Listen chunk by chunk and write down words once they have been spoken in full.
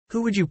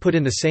Who would you put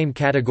in the same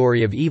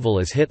category of evil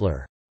as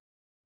Hitler?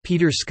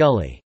 Peter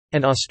Scully.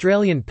 An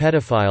Australian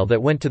pedophile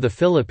that went to the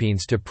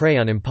Philippines to prey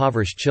on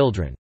impoverished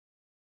children.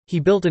 He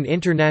built an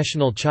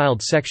international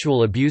child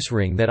sexual abuse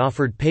ring that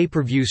offered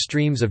pay-per-view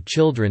streams of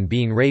children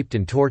being raped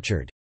and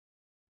tortured.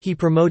 He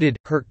promoted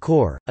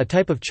Hurtcore, a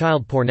type of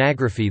child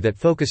pornography that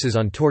focuses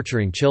on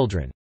torturing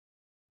children.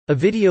 A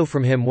video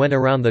from him went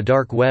around the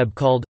dark web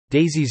called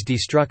Daisy's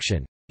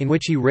Destruction, in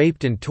which he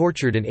raped and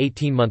tortured an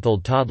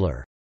 18-month-old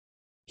toddler.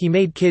 He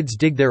made kids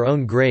dig their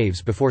own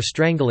graves before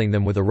strangling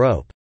them with a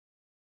rope.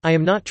 I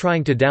am not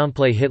trying to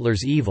downplay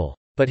Hitler's evil,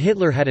 but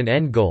Hitler had an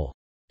end goal: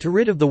 to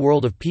rid of the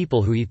world of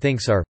people who he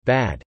thinks are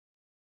bad.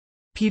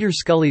 Peter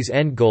Scully's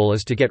end goal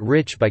is to get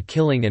rich by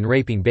killing and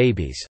raping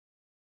babies.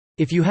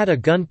 If you had a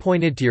gun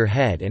pointed to your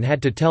head and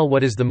had to tell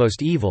what is the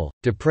most evil,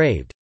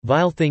 depraved,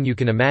 vile thing you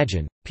can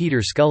imagine,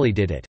 Peter Scully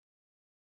did it.